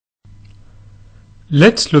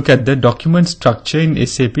Let's look at the document structure in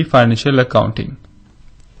SAP Financial Accounting.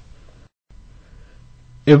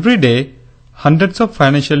 Every day, hundreds of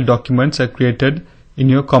financial documents are created in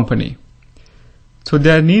your company. So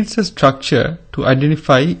there needs a structure to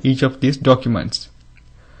identify each of these documents.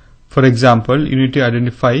 For example, you need to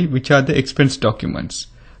identify which are the expense documents,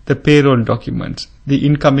 the payroll documents, the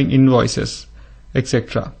incoming invoices,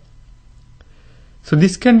 etc. So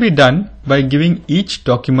this can be done by giving each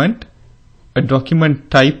document a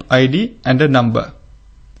document type ID and a number.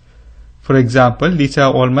 For example, these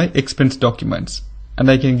are all my expense documents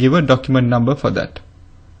and I can give a document number for that.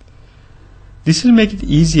 This will make it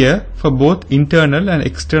easier for both internal and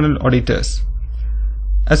external auditors,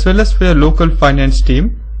 as well as for your local finance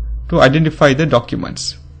team to identify the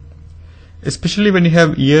documents. Especially when you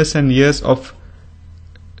have years and years of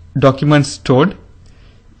documents stored,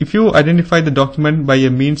 if you identify the document by a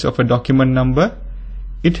means of a document number,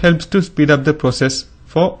 it helps to speed up the process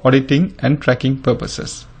for auditing and tracking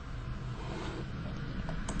purposes.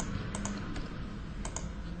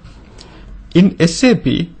 In SAP,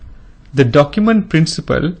 the document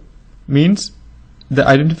principle means the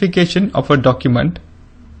identification of a document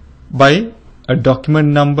by a document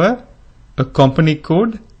number, a company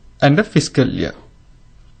code, and a fiscal year.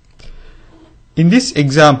 In this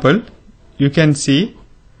example, you can see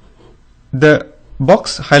the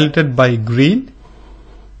box highlighted by green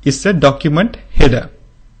is the document header.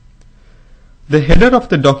 The header of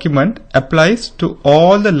the document applies to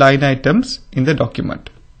all the line items in the document.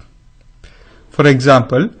 For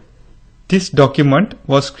example, this document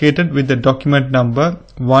was created with the document number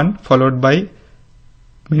 1 followed by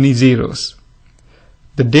many zeros.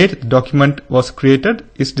 The date the document was created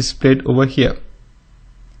is displayed over here.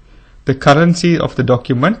 The currency of the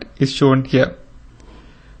document is shown here.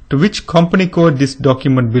 To which company code this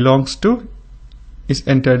document belongs to is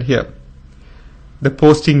entered here. The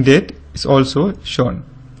posting date is also shown.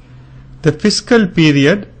 The fiscal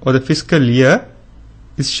period or the fiscal year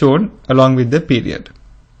is shown along with the period.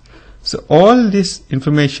 So all this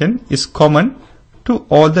information is common to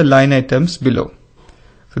all the line items below.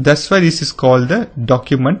 So that's why this is called the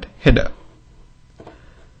document header.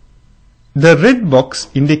 The red box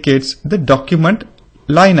indicates the document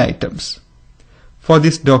line items. For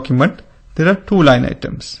this document, there are 2 line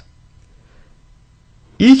items.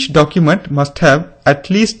 Each document must have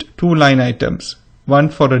at least 2 line items, one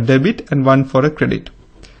for a debit and one for a credit.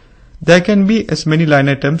 There can be as many line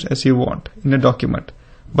items as you want in a document,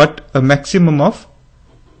 but a maximum of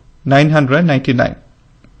 999.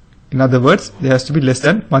 In other words, there has to be less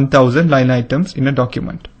than 1000 line items in a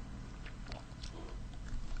document.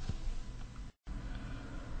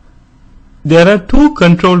 There are 2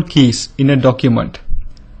 control keys in a document.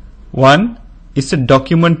 One is the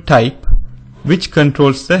document type, which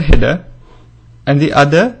controls the header, and the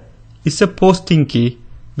other is a posting key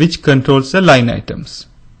which controls the line items.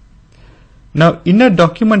 Now in a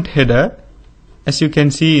document header, as you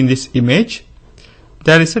can see in this image,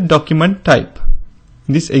 there is a document type.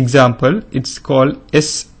 In this example, it's called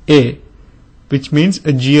SA, which means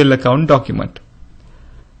a GL account document.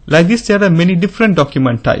 Like this, there are many different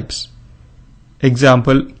document types.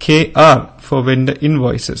 Example, KR for vendor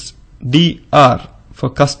invoices, DR for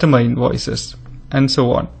customer invoices, and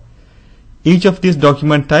so on. Each of these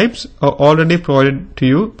document types are already provided to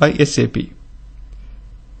you by SAP.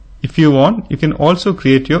 If you want, you can also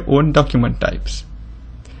create your own document types.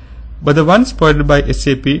 But the ones provided by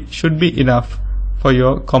SAP should be enough for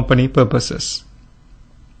your company purposes.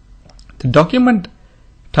 The document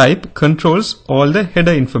type controls all the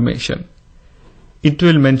header information. It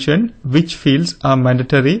will mention which fields are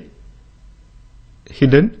mandatory,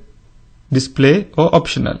 hidden, display, or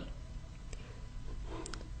optional.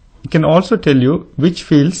 It can also tell you which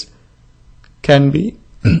fields can be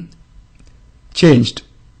changed.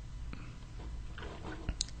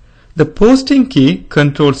 The posting key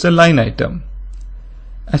controls the line item.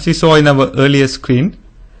 As we saw in our earlier screen,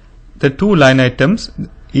 the 2 line items,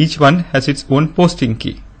 each one has its own posting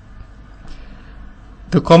key.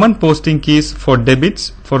 The common posting keys for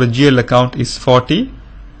debits for a GL account is 40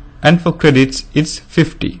 and for credits it's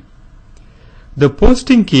 50. The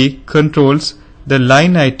posting key controls the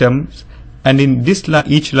line items, and in this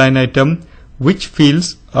each line item which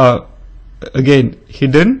fields are again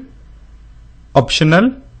hidden,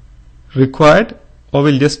 optional, required, or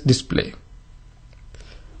will just display.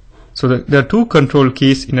 So there are 2 control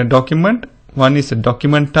keys in a document. One is the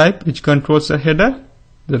document type which controls the header,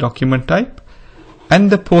 the document type, and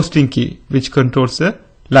the posting key which controls the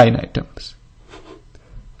line items.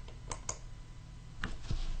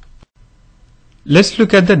 Let's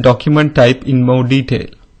look at the document type in more detail.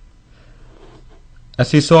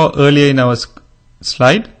 as we saw earlier in our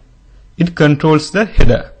slide, it controls the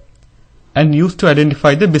header and used to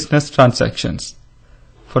identify the business transactions.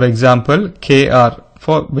 For example, KR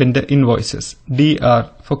for vendor invoices, DR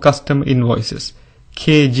for customer invoices,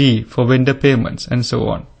 KG for vendor payments, and so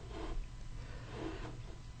on.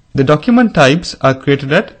 The document types are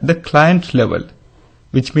created at the client level,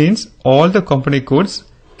 which means all the company codes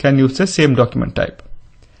can use the same document type.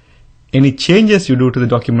 Any changes you do to the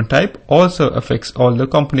document type also affects all the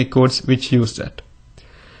company codes which use that.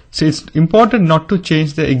 So it's important not to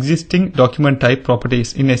change the existing document type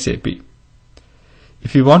properties in SAP.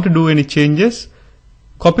 If you want to do any changes,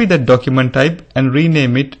 copy that document type and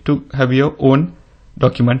rename it to have your own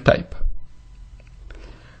document type.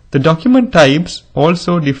 The document types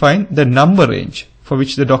also define the number range for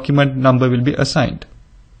which the document number will be assigned.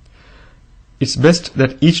 It's best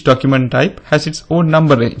that each document type has its own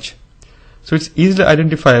number range, so it's easily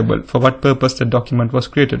identifiable for what purpose the document was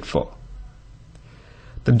created for.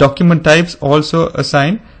 The document types also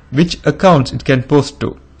assign which accounts it can post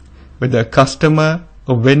to, whether a customer,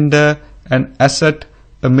 a vendor, an asset,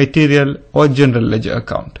 a material, or general ledger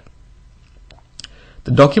account.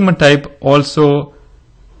 The document type also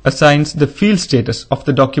assigns the field status of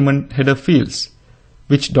the document header fields,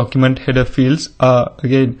 which document header fields are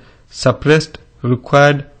again suppressed,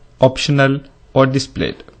 required, optional, or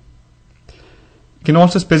displayed. You can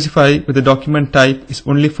also specify whether the document type is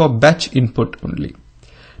only for batch input only.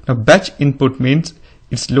 Now, batch input means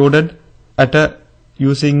it's loaded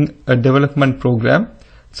using a development program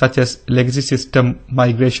such as Legacy System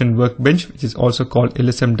Migration Workbench, which is also called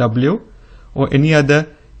LSMW, or any other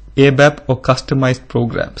ABAP or customized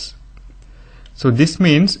programs. So this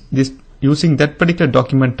means using that particular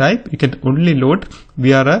document type, you can only load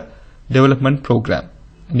via a development program,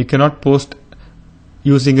 and you cannot post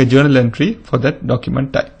using a journal entry for that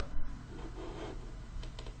document type.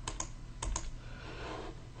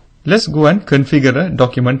 Let's go and configure a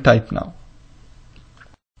document type now.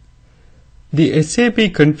 The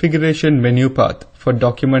SAP configuration menu path for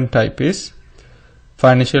document type is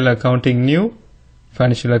Financial Accounting New,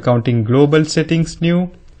 Financial Accounting Global Settings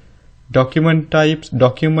New, Document Types,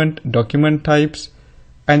 Document Types,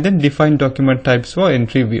 and then Define Document Types for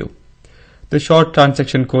Entry View. The short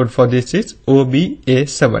transaction code for this is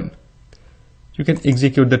OBA7. You can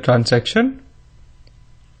execute the transaction.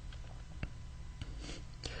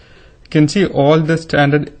 You can see all the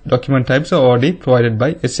standard document types are already provided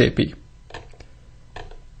by SAP.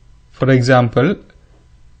 For example,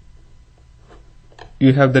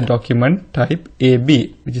 you have the document type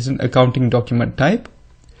AB, which is an accounting document type.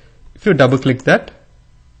 If you double click that,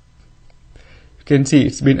 you can see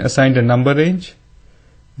it's been assigned a number range.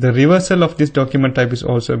 The reversal of this document type is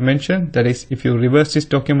also mentioned. That is, if you reverse this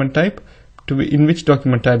document type, in which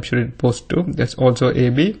document type should it post to? That's also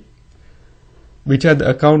AB. Which are the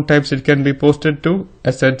account types it can be posted to?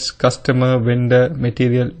 Assets, customer, vendor,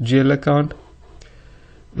 material, GL account.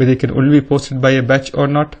 Whether it can only be posted by a batch or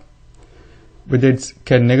not. Whether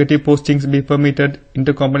can negative postings be permitted,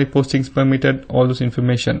 intercompany postings permitted, all those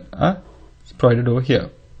information are provided over here.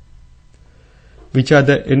 Which are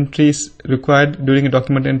the entries required during a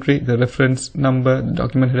document entry? The reference number, the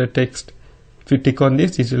document header text. If you tick on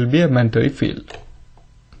this will be a mandatory field.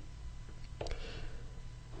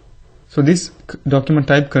 So this document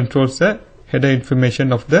type controls the header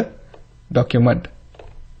information of the document.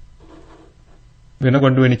 We're not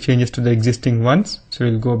going to do any changes to the existing ones, so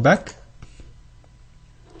we'll go back.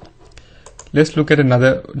 Let's look at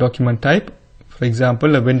another document type. For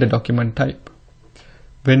example, a vendor document type.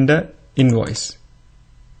 Vendor invoice.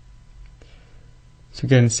 So you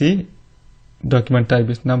can see document type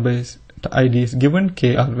is the ID is given,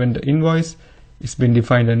 KR vendor invoice. It's been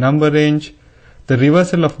defined a number range. The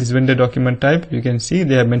reversal of this vendor document type, you can see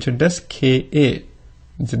they are mentioned as KA.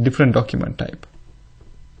 It's a different document type.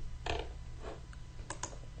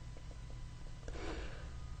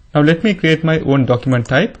 Now let me create my own document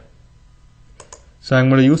type. So I'm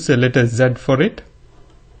going to use the letter Z for it.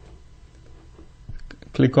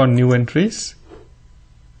 Click on New Entries,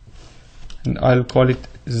 and I'll call it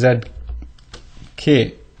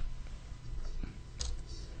ZK.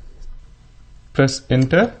 Press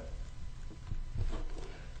Enter.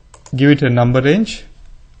 Give it a number range,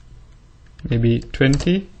 maybe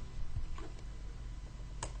 20.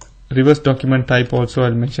 Reverse document type also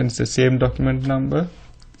I'll mention it's the same document number,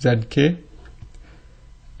 ZK.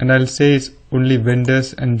 And I'll say it's only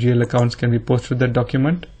vendors and GL accounts can be posted to that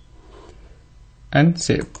document, and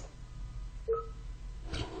save.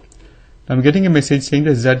 I'm getting a message saying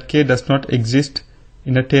that ZK does not exist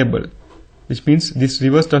in a table, which means this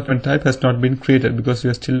reverse document type has not been created because we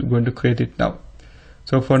are still going to create it now.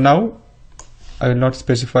 So for now, I will not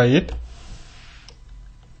specify it.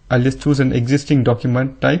 I'll just choose an existing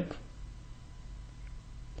document type,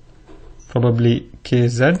 probably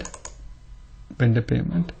KZ, vendor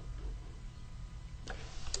payment.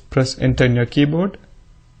 Press enter in your keyboard.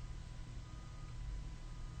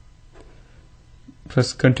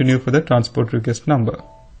 Press continue for the transport request number.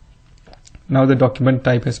 Now the document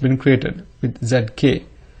type has been created with ZK.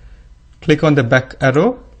 Click on the back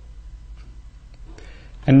arrow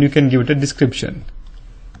and you can give it a description.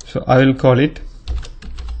 So I will call it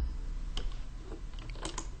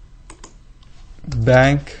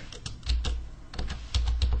bank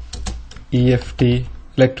EFT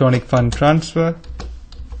electronic fund transfer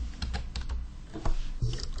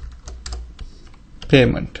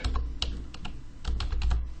payment,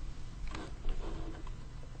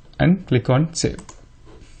 and click on save.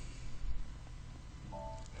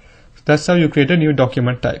 That's how you create a new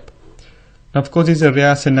document type. Now, of course, this is a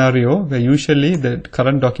rare scenario where usually the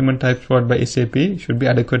current document types provided by SAP should be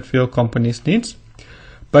adequate for your company's needs.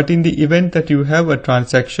 But in the event that you have a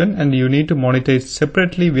transaction and you need to monitor it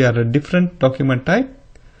separately via a different document type,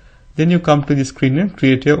 then you come to the screen and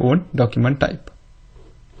create your own document type.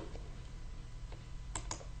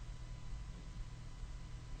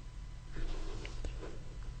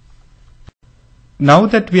 Now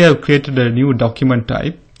that we have created a new document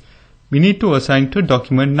type, we need to assign to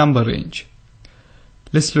document number range.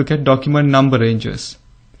 Let's look at document number ranges.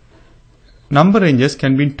 Number ranges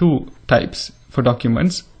can be in two types for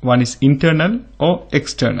documents. One is internal or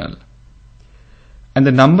external. And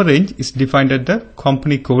the number range is defined at the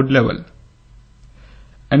company code level.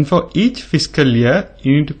 And for each fiscal year,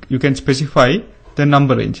 you can specify the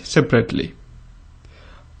number range separately.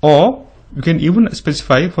 Or you can even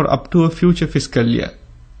specify for up to a future fiscal year.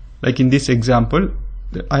 Like in this example,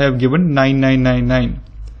 I have given 9999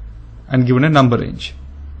 and given a number range.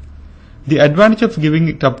 The advantage of giving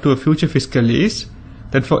it up to a future fiscal year is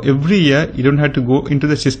that for every year you don't have to go into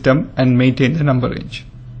the system and maintain the number range.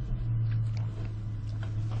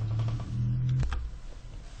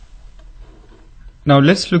 Now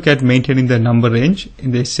let's look at maintaining the number range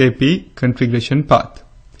in the SAP configuration path.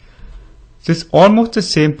 So it's almost the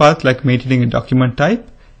same path like maintaining a document type,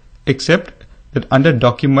 except that under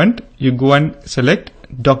document you go and select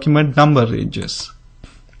document number ranges.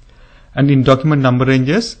 And in document number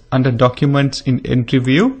ranges, under documents in entry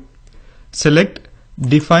view, select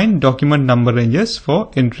define document number ranges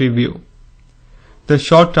for entry view. The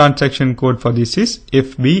short transaction code for this is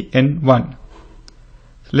FBN1.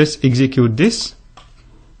 Let's execute this.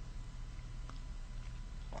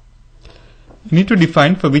 You need to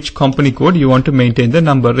define for which company code you want to maintain the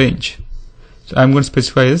number range. So I'm going to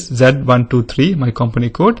specify as Z123, my company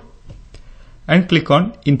code, and click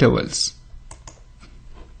on intervals.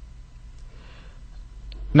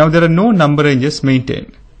 Now there are no number ranges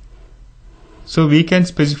maintained. So we can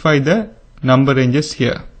specify the number ranges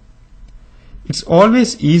here. It's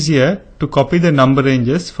always easier to copy the number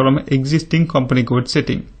ranges from an existing company code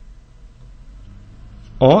setting.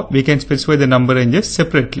 Or we can specify the number ranges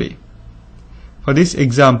separately. For this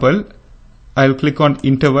example, I'll click on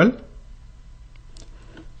interval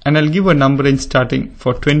and I'll give a number range starting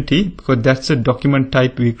for 20 because that's a document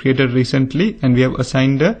type we created recently and we have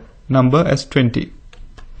assigned the number as 20.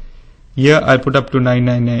 Here I'll put up to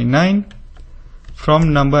 9999.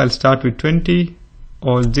 From number I'll start with 20,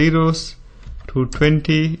 all zeros, to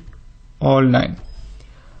 20, all 9.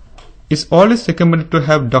 It's always recommended to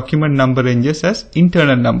have document number ranges as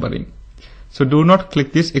internal numbering. So do not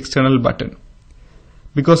click this external button,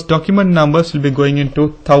 because document numbers will be going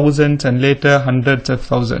into thousands and later hundreds of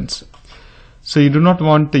thousands. So you do not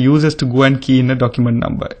want the users to go and key in a document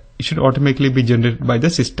number. It should automatically be generated by the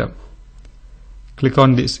system. Click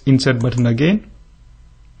on this insert button again.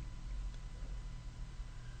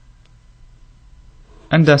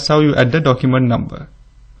 And that's how you add the document number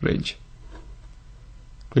range.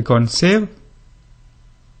 Click on save.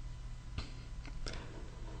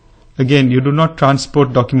 Again, you do not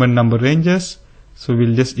transport document number ranges. So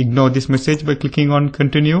we'll just ignore this message by clicking on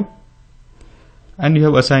continue. And you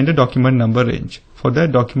have assigned a document number range for the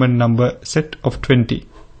document number set of 20.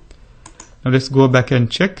 Now let's go back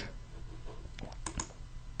and check.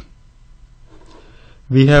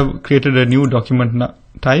 We have created a new document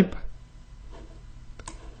type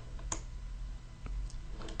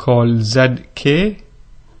called ZK.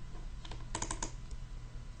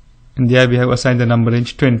 And there we have assigned the number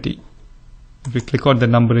range 20. If we click on the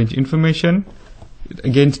number range information, it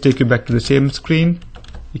again take you back to the same screen.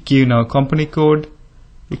 We key in our company code,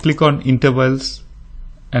 we click on intervals,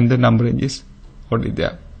 and the number range is already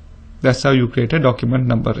there. That's how you create a document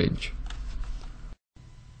number range.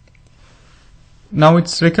 Now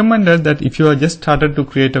it's recommended that if you are just started to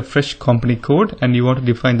create a fresh company code and you want to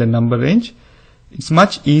define the number range, it's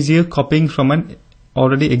much easier copying from an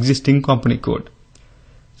already existing company code.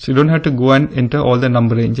 So you don't have to go and enter all the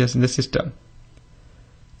number ranges in the system.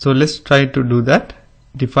 So let's try to do that.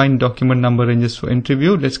 Define document number ranges for entry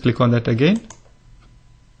view. Let's click on that again.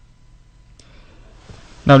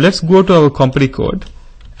 Now let's go to our company code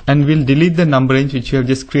and we'll delete the number range which we have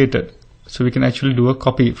just created. So we can actually do a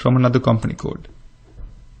copy from another company code.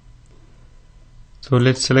 So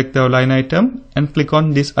let's select the line item and click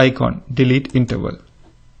on this icon, delete interval.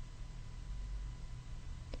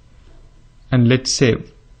 And let's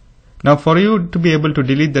save. Now for you to be able to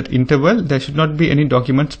delete that interval, there should not be any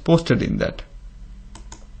documents posted in that.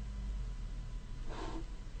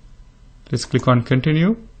 Let's click on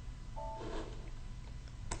continue.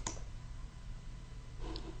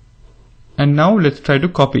 And now let's try to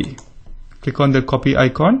copy. Click on the copy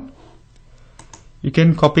icon. You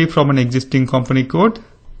can copy from an existing company code.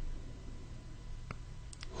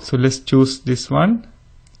 So let's choose this one,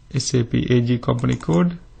 SAP AG company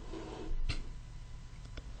code,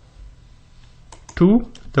 to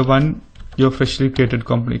the one your freshly created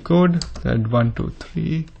company code, that 1, 2,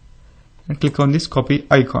 3, and click on this copy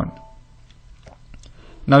icon.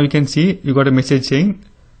 Now you can see you got a message saying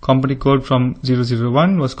company code from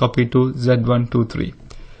 001 was copied to Z123.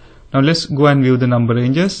 Now let's go and view the number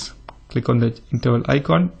ranges. Click on the interval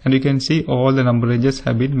icon and you can see all the number ranges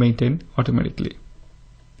have been maintained automatically.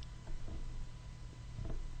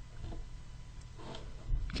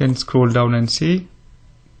 You can scroll down and see.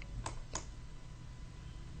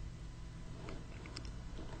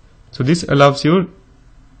 So this allows you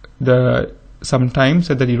sometimes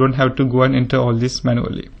so that you don't have to go and enter all this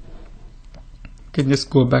manually. You can just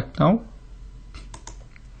go back now.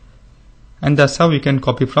 And that's how you can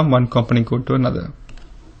copy from one company code to another.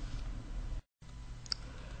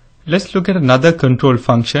 Let's look at another control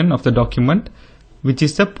function of the document, which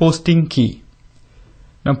is the posting key.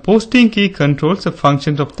 Now posting key controls the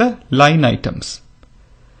functions of the line items.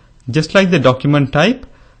 Just like the document type,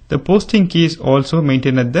 the posting key is also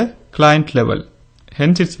maintained at the client level.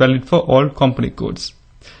 Hence it's valid for all company codes.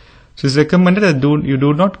 So it's recommended that you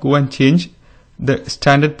do not go and change the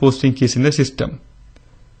standard posting keys in the system.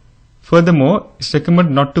 Furthermore, it's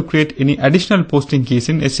recommended not to create any additional posting keys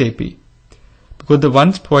in SAP, because the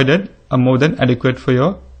ones provided are more than adequate for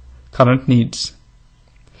your current needs.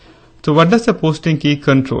 So what does the posting key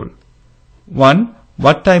control? 1.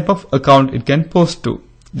 What type of account it can post to.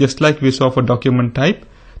 Just like we saw for document type,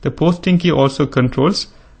 the posting key also controls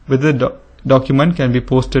whether the document can be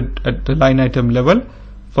posted at the line item level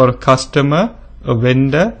for a customer, a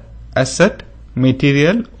vendor, asset,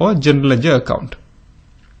 material or general ledger account.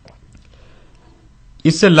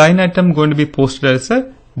 Is the line item going to be posted as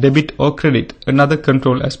a debit or credit? Another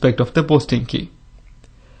control aspect of the posting key.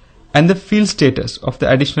 And the field status of the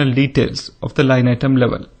additional details of the line item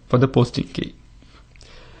level for the posting key.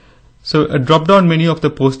 So a drop down menu of the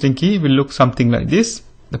posting key will look something like this.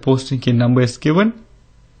 The posting key number is given.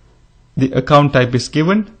 The account type is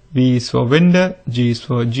given. V is for vendor, G is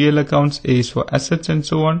for GL accounts, A is for assets and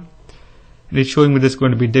so on. And it's showing whether it's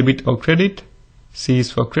going to be debit or credit. C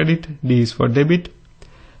is for credit, D is for debit.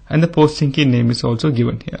 And the posting key name is also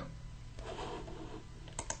given here.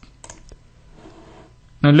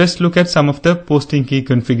 Now let's look at some of the posting key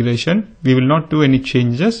configuration. We will not do any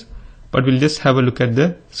changes, but we'll just have a look at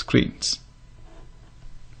the screens.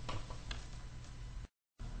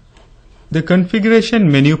 The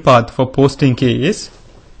configuration menu path for posting key is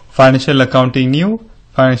Financial Accounting New,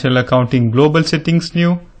 Financial Accounting Global Settings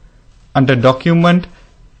New. Under Document,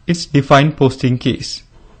 it's Define Posting Keys.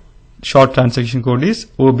 Short transaction code is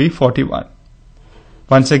OB41.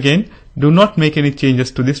 Once again, do not make any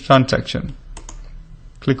changes to this transaction.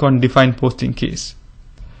 Click on Define Posting Keys.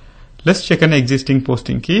 Let's check an existing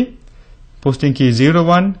posting key. Posting key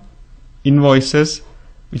 01, Invoices,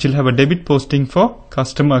 which will have a debit posting for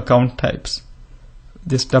customer account types.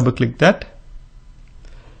 Just double click that.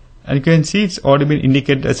 And you can see it's already been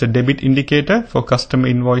indicated as a debit indicator for customer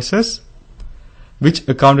invoices. Which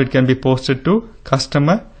account it can be posted to,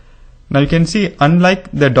 customer. Now you can see,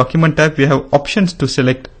 unlike the document type, we have options to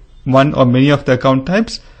select one or many of the account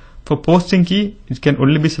types. For posting key, it can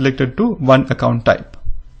only be selected to one account type.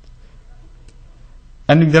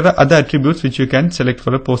 And there are other attributes which you can select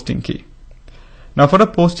for a posting key. Now for a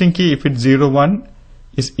posting key, if it's 01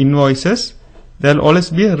 is invoices, there will always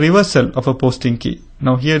be a reversal of a posting key.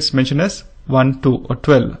 Now here it's mentioned as 1, 2 or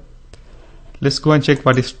 12. Let's go and check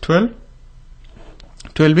what is 12.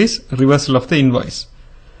 12 is reversal of the invoice.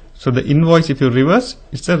 So the invoice, if you reverse,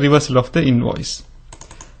 it's a reversal of the invoice.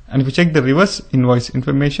 And if you check the reverse invoice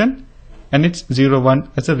information, and it's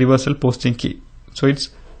 01 as a reversal posting key. So it's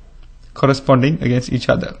corresponding against each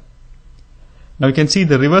other. Now you can see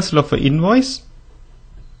the reversal of an invoice,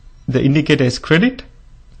 the indicator is credit,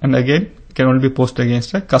 and again can only be posted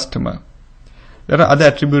against a customer. There are other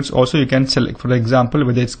attributes also you can select, for example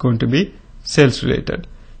whether it's going to be sales related,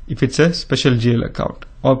 if it's a special GL account,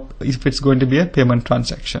 or if it's going to be a payment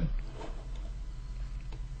transaction.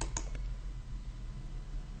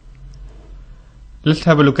 Let's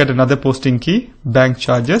have a look at another posting key, bank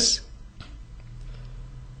charges.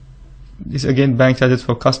 This again bank charges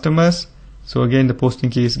for customers. So again the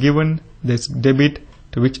posting key is given, there's debit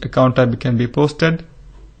to which account type can be posted.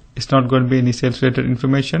 It's not going to be any sales related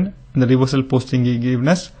information, and the reversal posting key given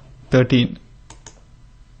as 13.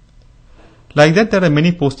 Like that, there are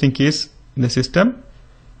many posting keys in the system.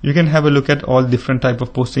 You can have a look at all different type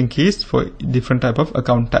of posting keys for different type of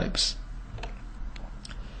account types.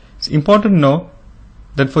 It's important to know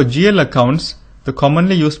that for GL accounts, the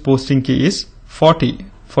commonly used posting key is 40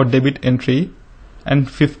 for debit entry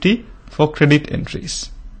and 50 for credit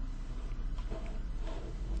entries.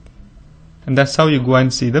 And that's how you go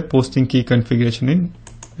and see the posting key configuration in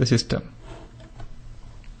the system.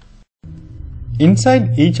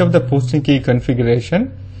 Inside each of the posting key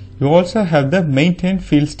configuration, you also have the maintain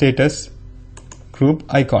field status group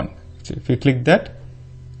icon. So if you click that,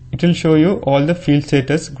 it will show you all the field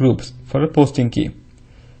status groups for a posting key.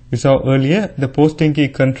 You saw earlier the posting key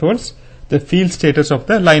controls the field status of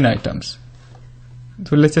the line items.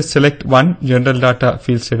 So let's just select one general data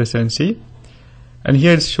field status and see. And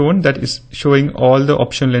here it's shown that is showing all the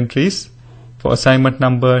optional entries for assignment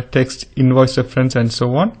number, text, invoice reference, and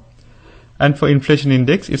so on. And for inflation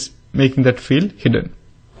index, it's making that field hidden.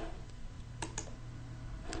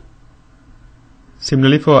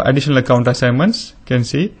 Similarly, for additional account assignments, you can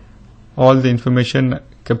see all the information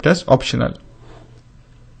kept as optional.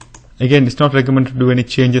 Again, it's not recommended to do any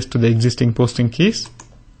changes to the existing posting keys.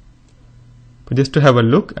 But just to have a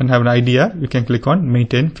look and have an idea, you can click on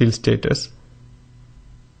maintain field status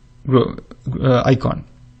icon.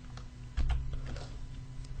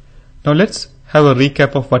 Now let's have a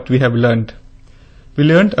recap of what we have learned. We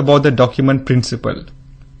learned about the document principle.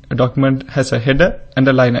 A document has a header and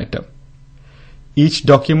a line item. Each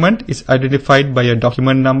document is identified by a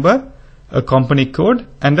document number, a company code,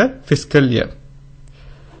 and a fiscal year.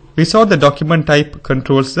 We saw the document type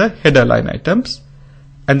controls the header line items,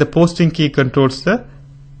 and the posting key controls the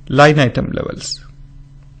line item levels.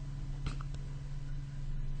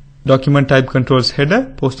 Document type controls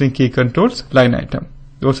header, posting key controls line item.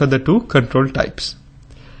 Those are the two control types.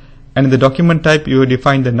 And in the document type, you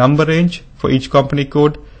define the number range for each company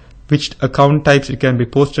code, which account types it can be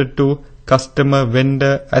posted to, customer,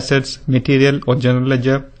 vendor, assets, material, or general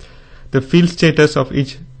ledger, the field status of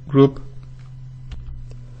each group,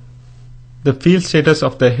 the field status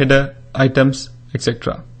of the header items,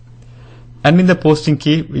 etc. And in the posting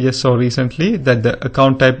key, we just saw recently that the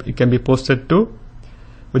account type it can be posted to,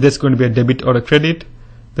 whether it's going to be a debit or a credit,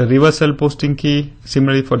 the reversal posting key.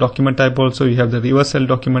 Similarly for document type also, you have the reversal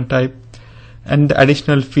document type, and the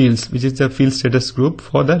additional fields, which is the field status group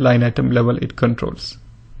for the line item level it controls.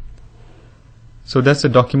 So that's the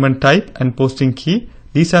document type and posting key.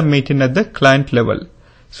 These are maintained at the client level.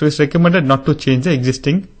 So it's recommended not to change the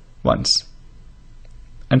existing ones.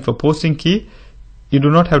 And for posting key, you do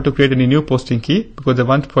not have to create any new posting key because the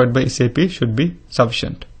ones provided by SAP should be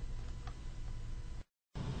sufficient.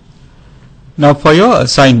 Now for your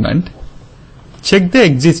assignment, check the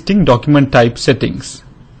existing document type settings.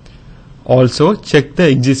 Also check the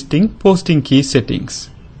existing posting key settings.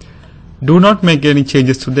 Do not make any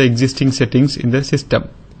changes to the existing settings in the system,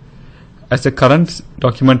 as the current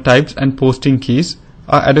document types and posting keys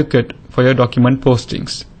are adequate for your document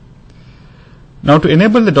postings. Now to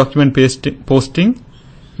enable the document posting,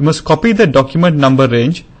 you must copy the document number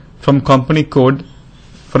range from company code,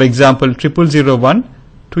 for example 0001,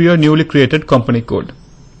 to your newly created company code.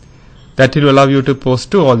 That will allow you to post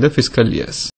to all the fiscal years.